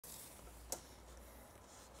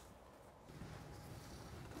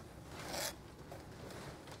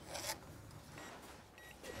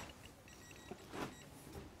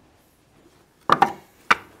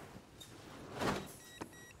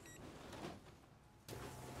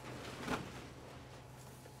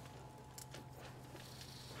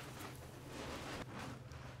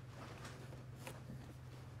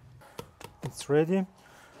it's ready.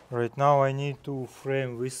 Right now I need to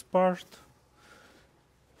frame this part,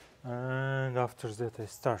 and after that I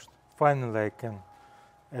start. Finally I can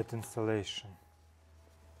add insulation.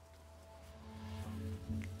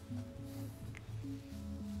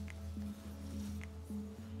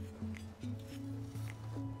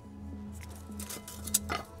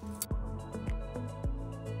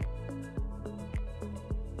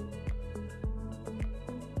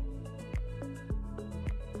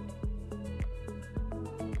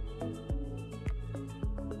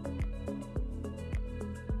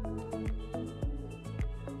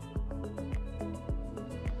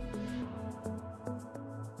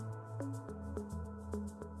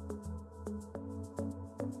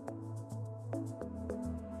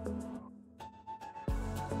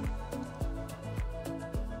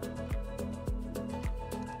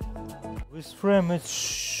 This frame, it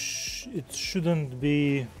shouldn't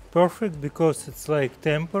be perfect because it's like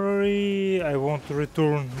temporary. I want to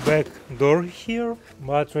return back door here,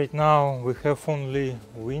 but right now we have only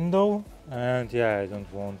window, and yeah, I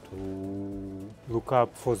don't want to look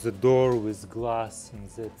up for the door with glass in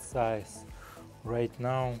that size right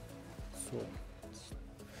now. So it's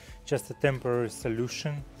just a temporary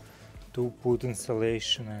solution to put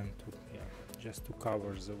insulation and just to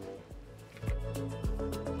cover the wall.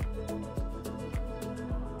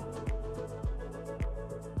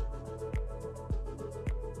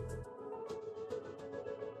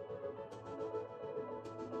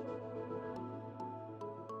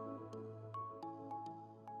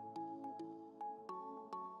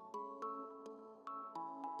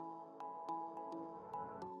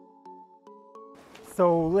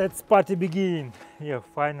 So let's party begin. Yeah,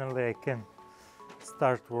 finally I can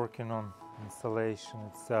start working on installation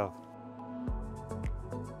itself.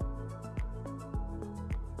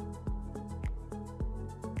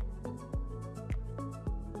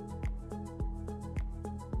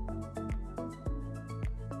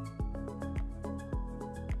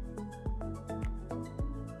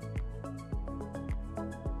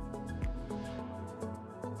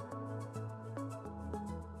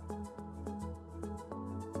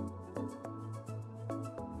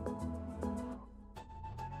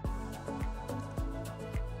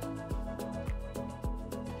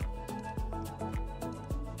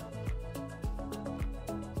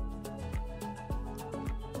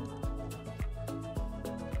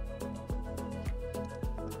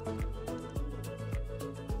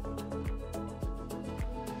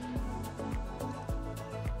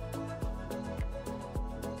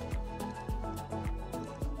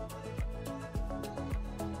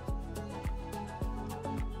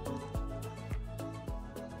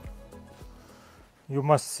 You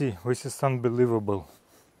must see, this is unbelievable.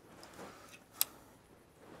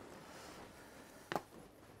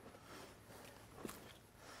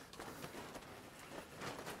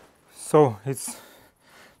 So it's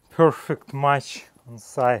perfect match on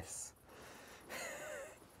size.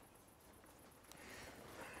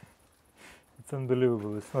 It's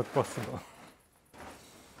unbelievable, it's not possible.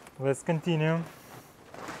 Let's continue.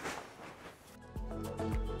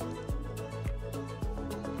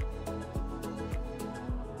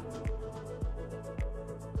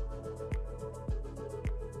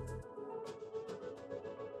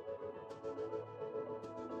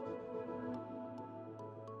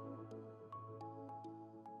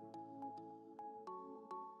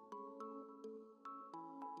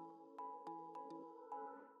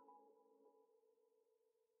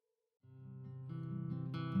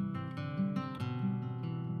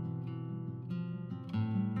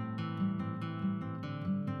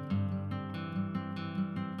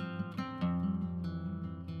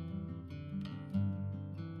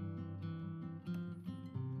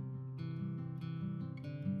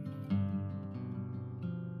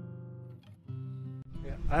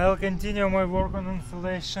 I'll continue my work on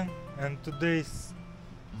insulation, and today's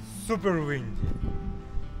super windy,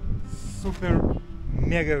 super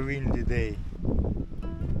mega windy day.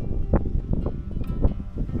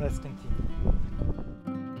 Let's continue.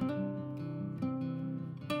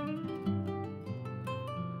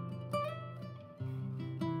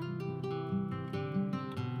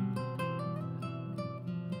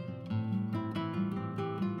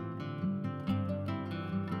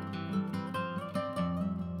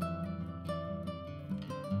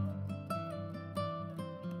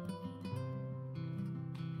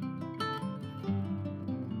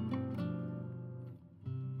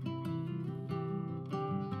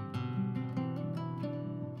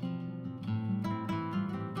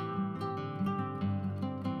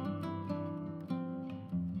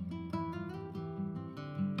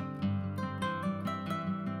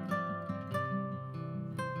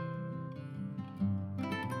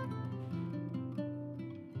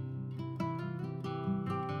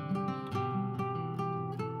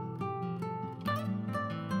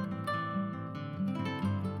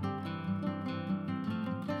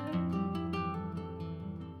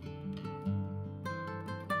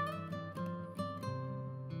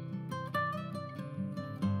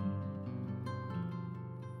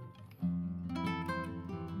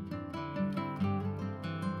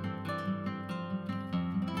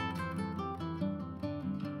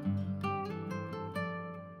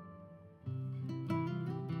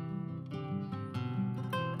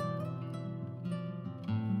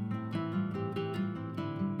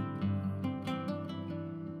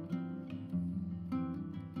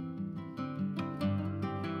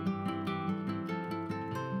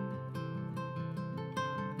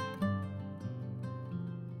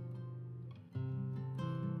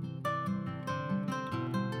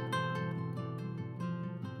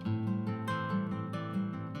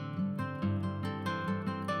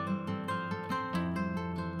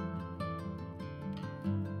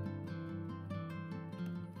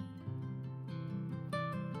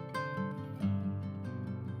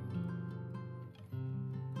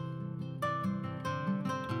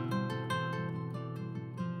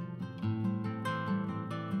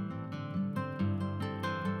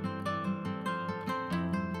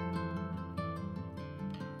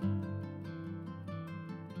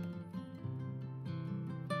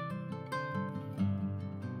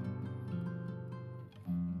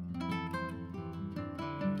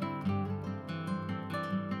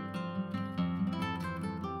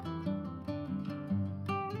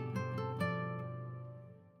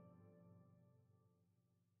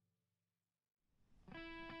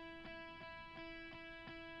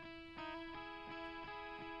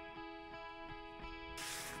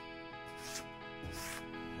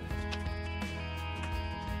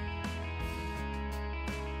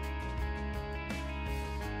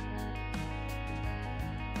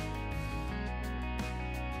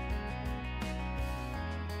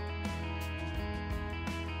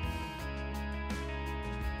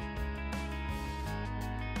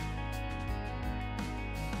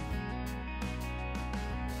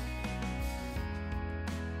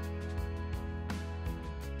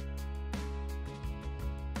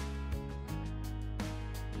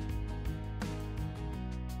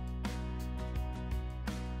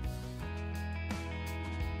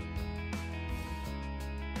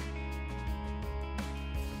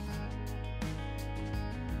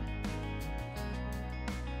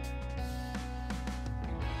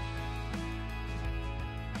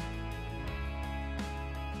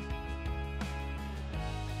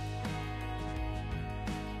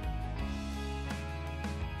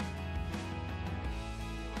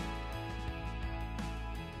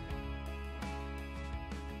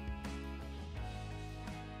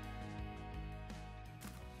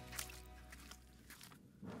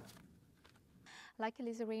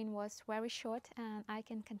 Luckily the rain was very short and I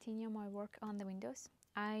can continue my work on the windows.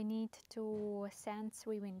 I need to sand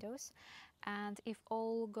 3 windows, and if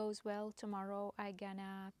all goes well, tomorrow I'm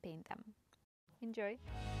gonna paint them. Enjoy!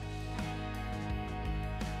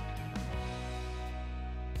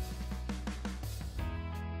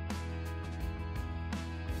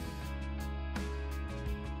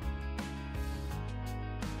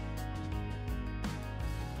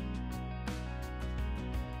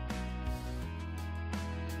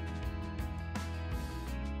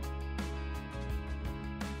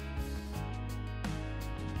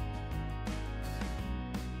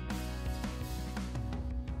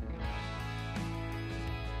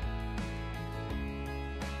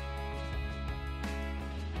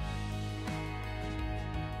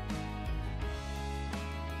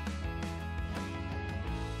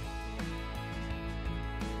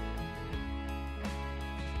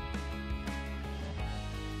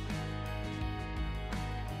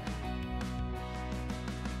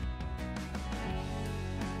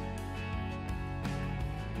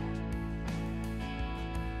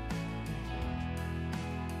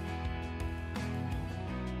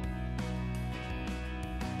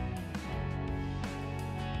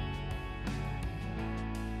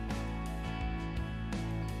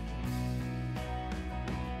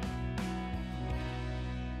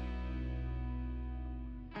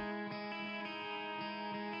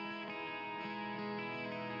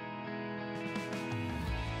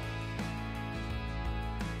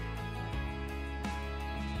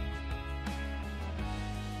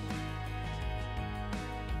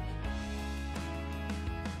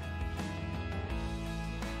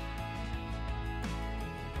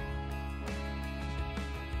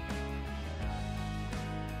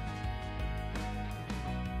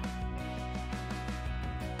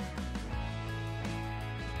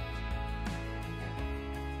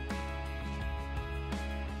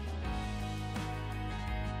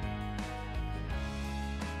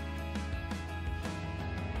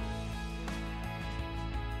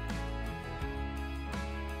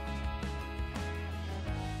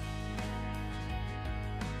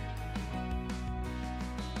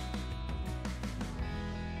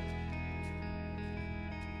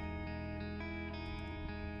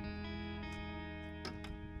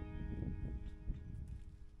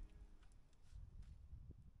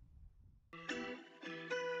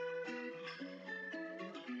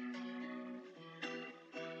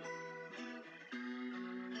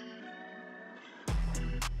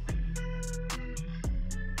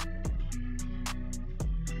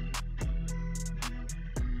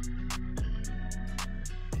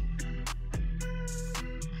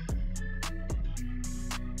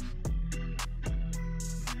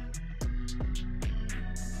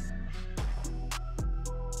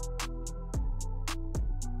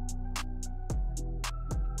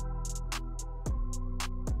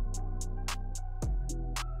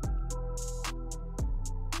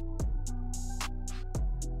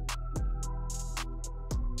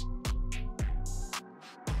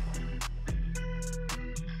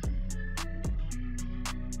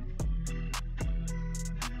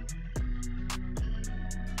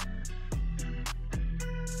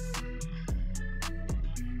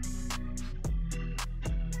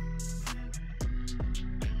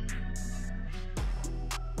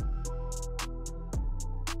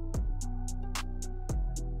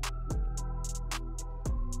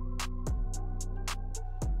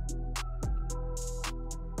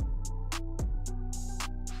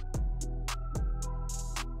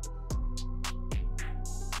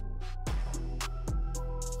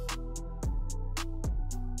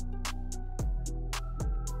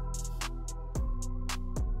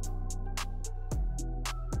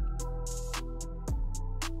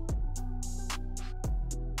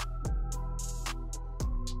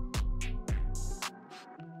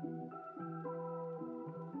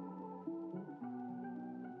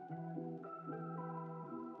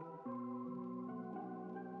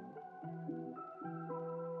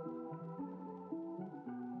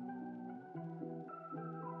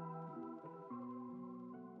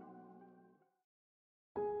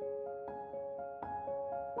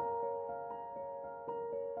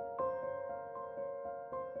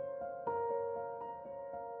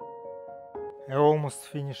 I almost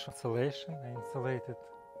finished insulation. I insulated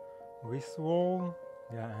this wall,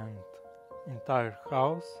 yeah, and entire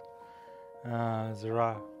house. There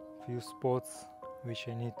are few spots which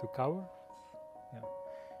I need to cover. Yeah,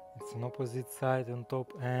 it's an opposite side on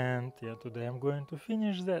top, and yeah, today I'm going to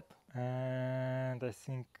finish that. And I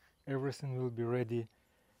think everything will be ready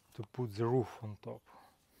to put the roof on top.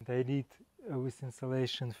 And I did this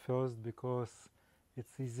insulation first because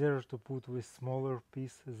It's easier to put with smaller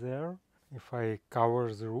piece there. If I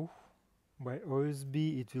cover the roof by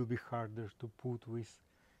OSB, it will be harder to put with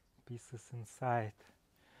pieces inside.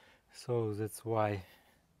 So that's why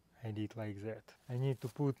I did like that. I need to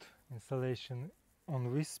put insulation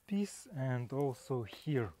on this piece and also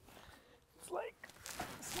here. It's like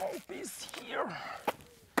a small piece here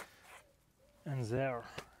and there,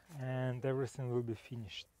 and everything will be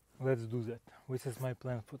finished. Let's do that. This is my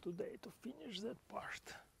plan for today, to finish that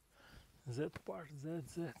part. That,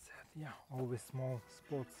 yeah, all the small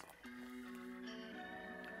spots.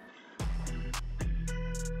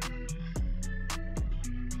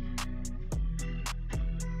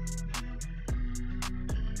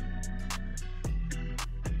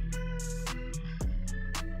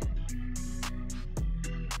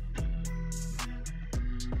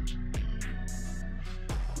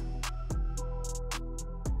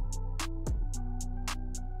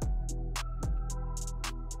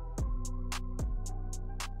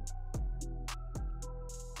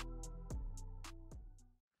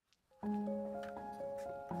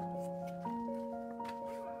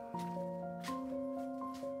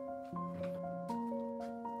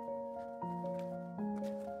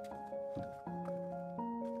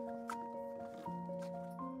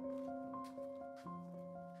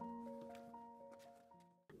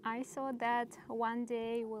 I thought that one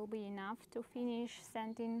day will be enough to finish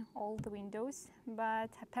sanding all the windows, but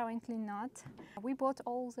apparently not. We bought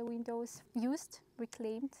all the windows, used,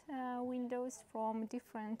 reclaimed windows from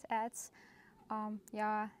different ads.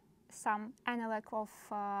 Yeah, some analog of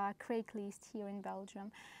Craigslist here in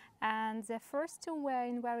Belgium. And the first two were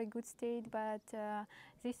in very good state, but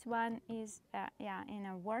this one is yeah, in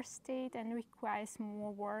a worse state and requires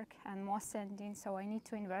more work and more sanding, so I need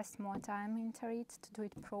to invest more time into it to do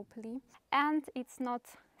it properly. And it's not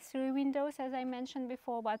 3 windows as I mentioned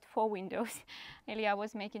before, but 4 windows. Ilya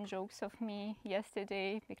was making jokes of me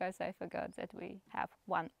yesterday because I forgot that we have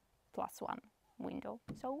 1 + 1 window,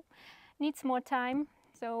 so needs more time.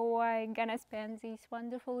 So I'm gonna spend this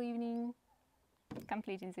wonderful evening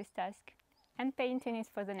completing this task, and painting is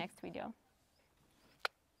for the next video.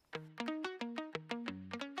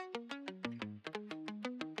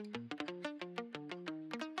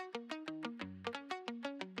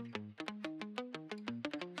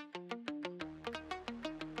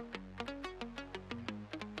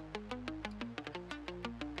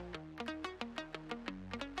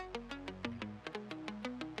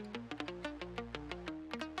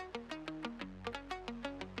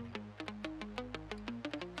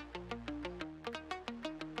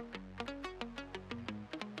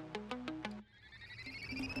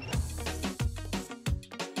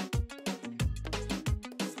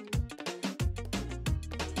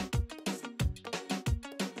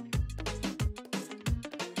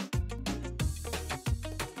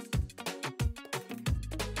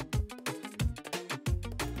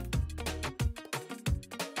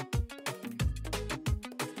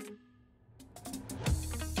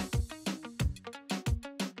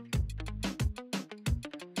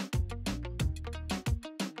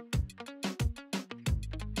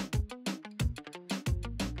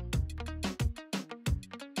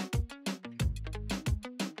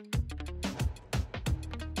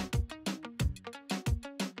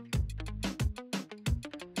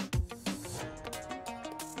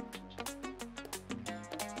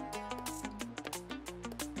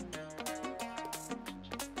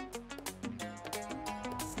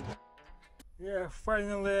 Yeah,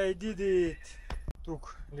 finally I did it.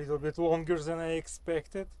 Took a little bit longer than I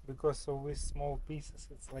expected because of these small pieces.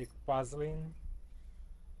 It's like puzzling,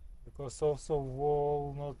 because also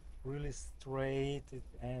wall not really straight,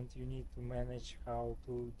 and you need to manage how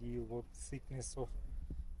to deal what thickness of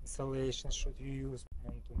insulation should you use,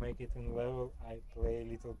 and to make it in level I play a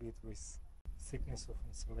little bit with thickness of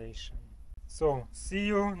insulation. So see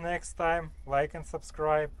you next time. Like and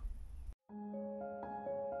subscribe.